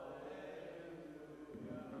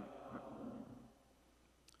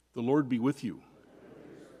The Lord be with you.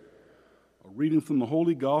 A reading from the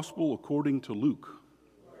Holy Gospel according to Luke.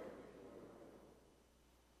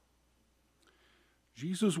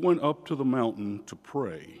 Jesus went up to the mountain to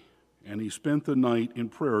pray, and he spent the night in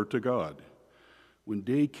prayer to God. When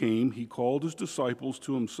day came, he called his disciples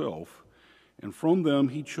to himself, and from them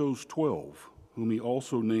he chose 12, whom he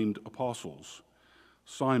also named apostles: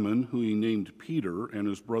 Simon, who he named Peter, and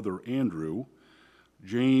his brother Andrew;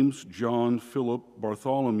 James, John, Philip,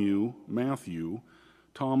 Bartholomew, Matthew,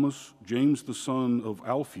 Thomas, James the son of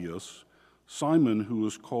Alphaeus, Simon, who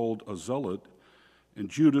is called a zealot, and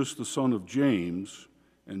Judas the son of James,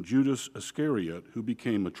 and Judas Iscariot, who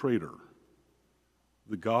became a traitor.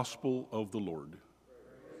 The Gospel of the Lord.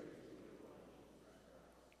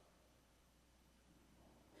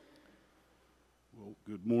 Well,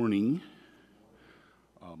 good morning.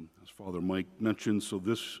 As Father Mike mentioned, so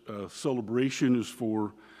this celebration is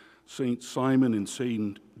for St. Simon and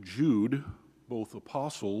St. Jude, both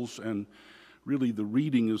apostles, and really the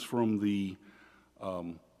reading is from the,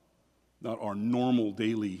 not our normal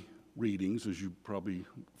daily readings, as you probably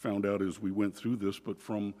found out as we went through this, but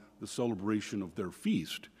from the celebration of their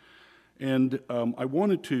feast. And I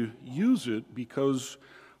wanted to use it because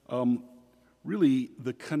really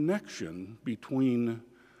the connection between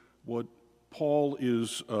what Paul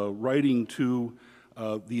is writing to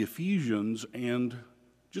the Ephesians and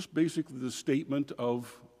just basically the statement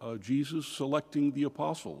of Jesus selecting the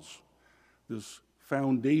apostles, this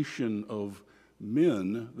foundation of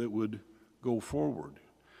men that would go forward.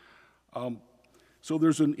 So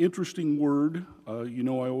there's an interesting word, I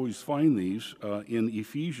always find these in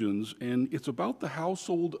Ephesians, and it's about the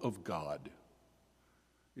household of God.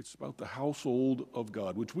 It's about the household of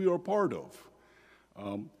God, which we are part of.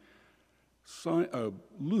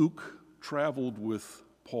 Luke traveled with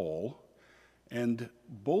Paul, and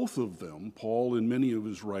both of them, Paul in many of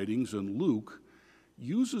his writings and Luke,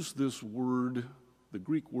 uses this word, the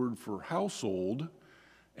Greek word for household,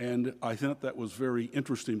 and I thought that was very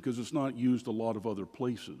interesting because it's not used a lot of other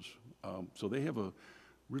places. So they have a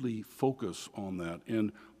really focus on that.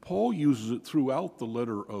 And Paul uses it throughout the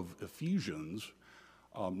letter of Ephesians,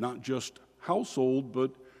 not just household,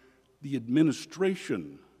 but the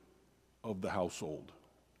administration of the household.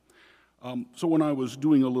 So when I was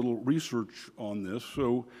doing a little research on this,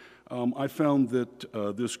 I found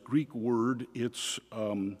that this Greek word, it's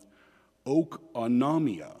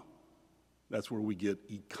oikonomia. That's where we get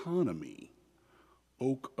economy,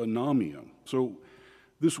 oikonomia. So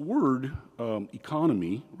this word,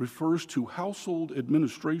 economy, refers to household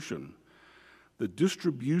administration, the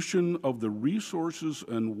distribution of the resources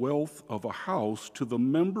and wealth of a house to the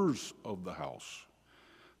members of the house.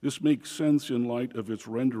 This makes sense in light of its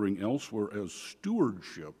rendering elsewhere as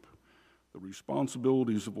stewardship, the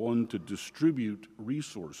responsibilities of one to distribute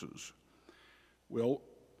resources. Well,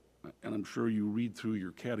 and I'm sure you read through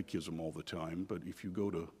your catechism all the time, but if you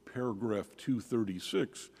go to paragraph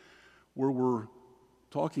 236, where we're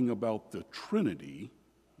talking about the Trinity,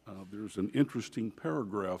 there's an interesting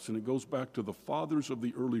paragraph, and it goes back to the fathers of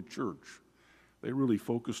the early church. They really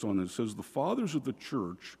focused on it. It says, the fathers of the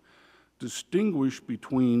church distinguish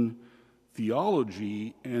between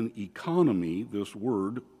theology and economy, this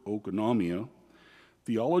word, oikonomia.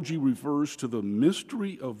 Theology refers to the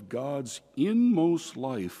mystery of God's inmost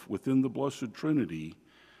life within the Blessed Trinity,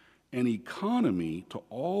 and economy to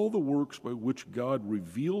all the works by which God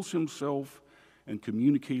reveals himself and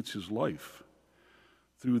communicates his life.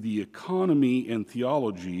 Through the economy, the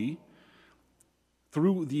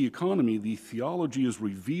theology is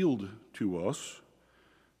revealed to us,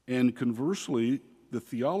 and conversely, the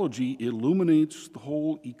theology illuminates the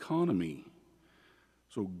whole economy.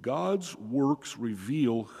 So God's works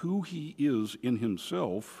reveal who he is in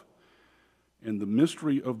himself, and the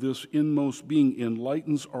mystery of this inmost being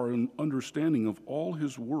enlightens our understanding of all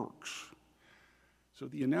his works. So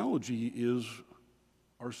the analogy is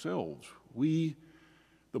ourselves. The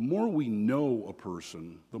more we know a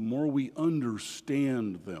person, the more we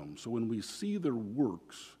understand them. So when we see their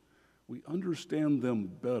works, we understand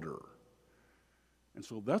them better. And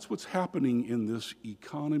so that's what's happening in this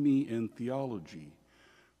economy and theology.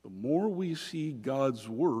 The more we see God's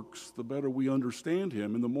works, the better we understand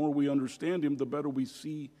him, and the more we understand him, the better we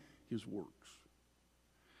see his works.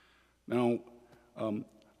 Now,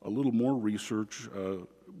 a little more research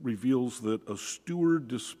reveals that a steward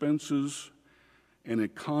dispenses, an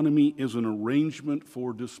economy is an arrangement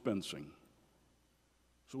for dispensing.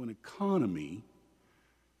 So an economy,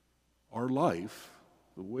 our life,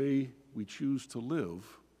 the way we choose to live,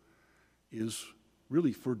 is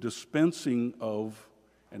really for dispensing of,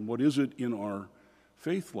 and what is it in our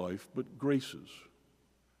faith life, but graces.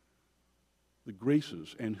 the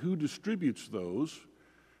graces. And who distributes those?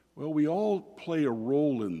 Well, we all play a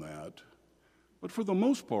role in that, but for the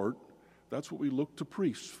most part, that's what we look to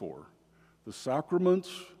priests for. The sacraments,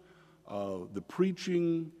 the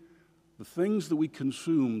preaching, the things that we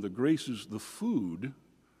consume, the graces, the food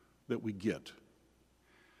that we get.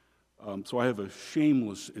 So I have a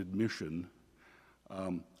shameless admission.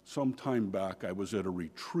 Some time back, I was at a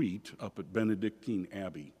retreat up at Benedictine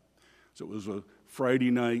Abbey. So it was a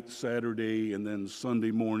Friday night, Saturday, and then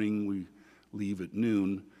Sunday morning we leave at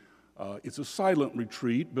noon. It's a silent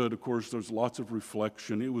retreat, but of course there's lots of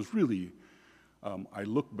reflection. It was really, I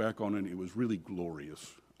look back on it, it was really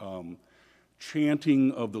glorious.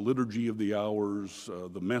 Chanting of the Liturgy of the Hours,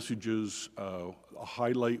 the messages, a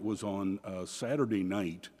highlight was on Saturday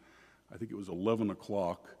night. I think it was 11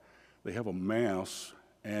 o'clock. They have a Mass,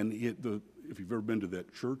 and if you've ever been to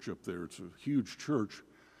that church up there, it's a huge church,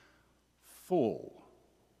 full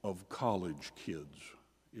of college kids.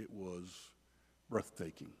 It was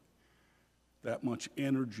breathtaking. That much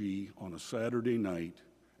energy on a Saturday night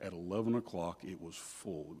at 11 o'clock, it was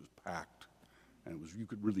full, it was packed, and you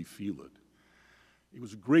could really feel it. It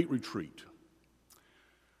was a great retreat.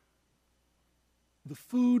 The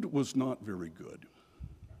food was not very good.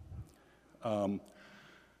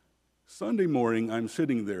 Sunday morning, I'm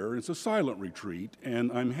sitting there, it's a silent retreat,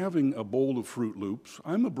 and I'm having a bowl of Fruit Loops.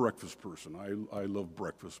 I'm a breakfast person, I love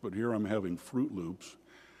breakfast, but here I'm having Fruit Loops,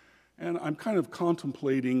 and I'm kind of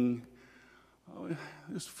contemplating,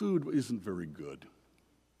 this food isn't very good.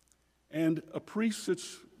 And a priest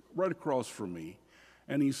sits right across from me,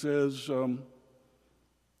 and he says,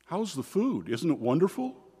 how's the food? Isn't it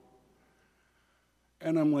wonderful?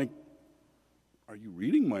 And I'm like, are you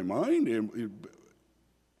reading my mind?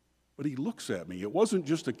 But he looks at me. It wasn't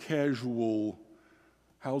just a casual,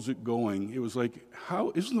 how's it going? It was like,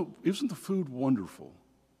 isn't the food wonderful?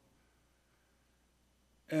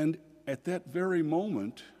 And at that very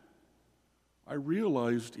moment, I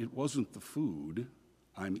realized it wasn't the food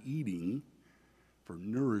I'm eating for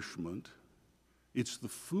nourishment. It's the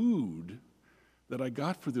food that I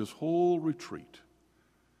got for this whole retreat.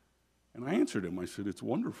 And I answered him, I said, it's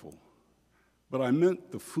wonderful. But I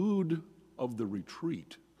meant the food of the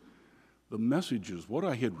retreat, the messages, what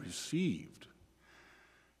I had received.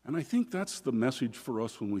 And I think that's the message for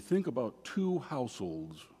us when we think about two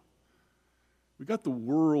households. We got the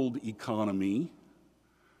world economy,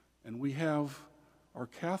 and we have our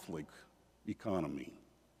Catholic economy.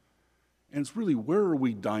 And it's really, where are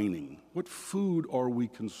we dining? What food are we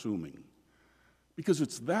consuming? Because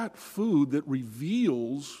it's that food that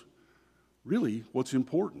reveals really what's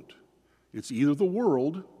important. It's either the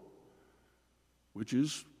world, which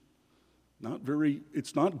is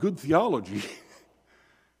it's not good theology,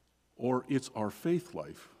 or it's our faith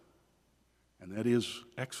life, and that is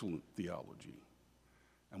excellent theology.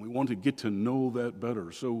 And we want to get to know that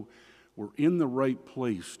better, so we're in the right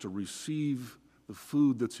place to receive the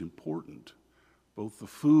food that's important, both the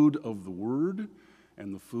food of the Word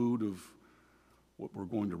and the food of what we're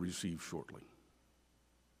going to receive shortly.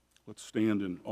 Let's stand and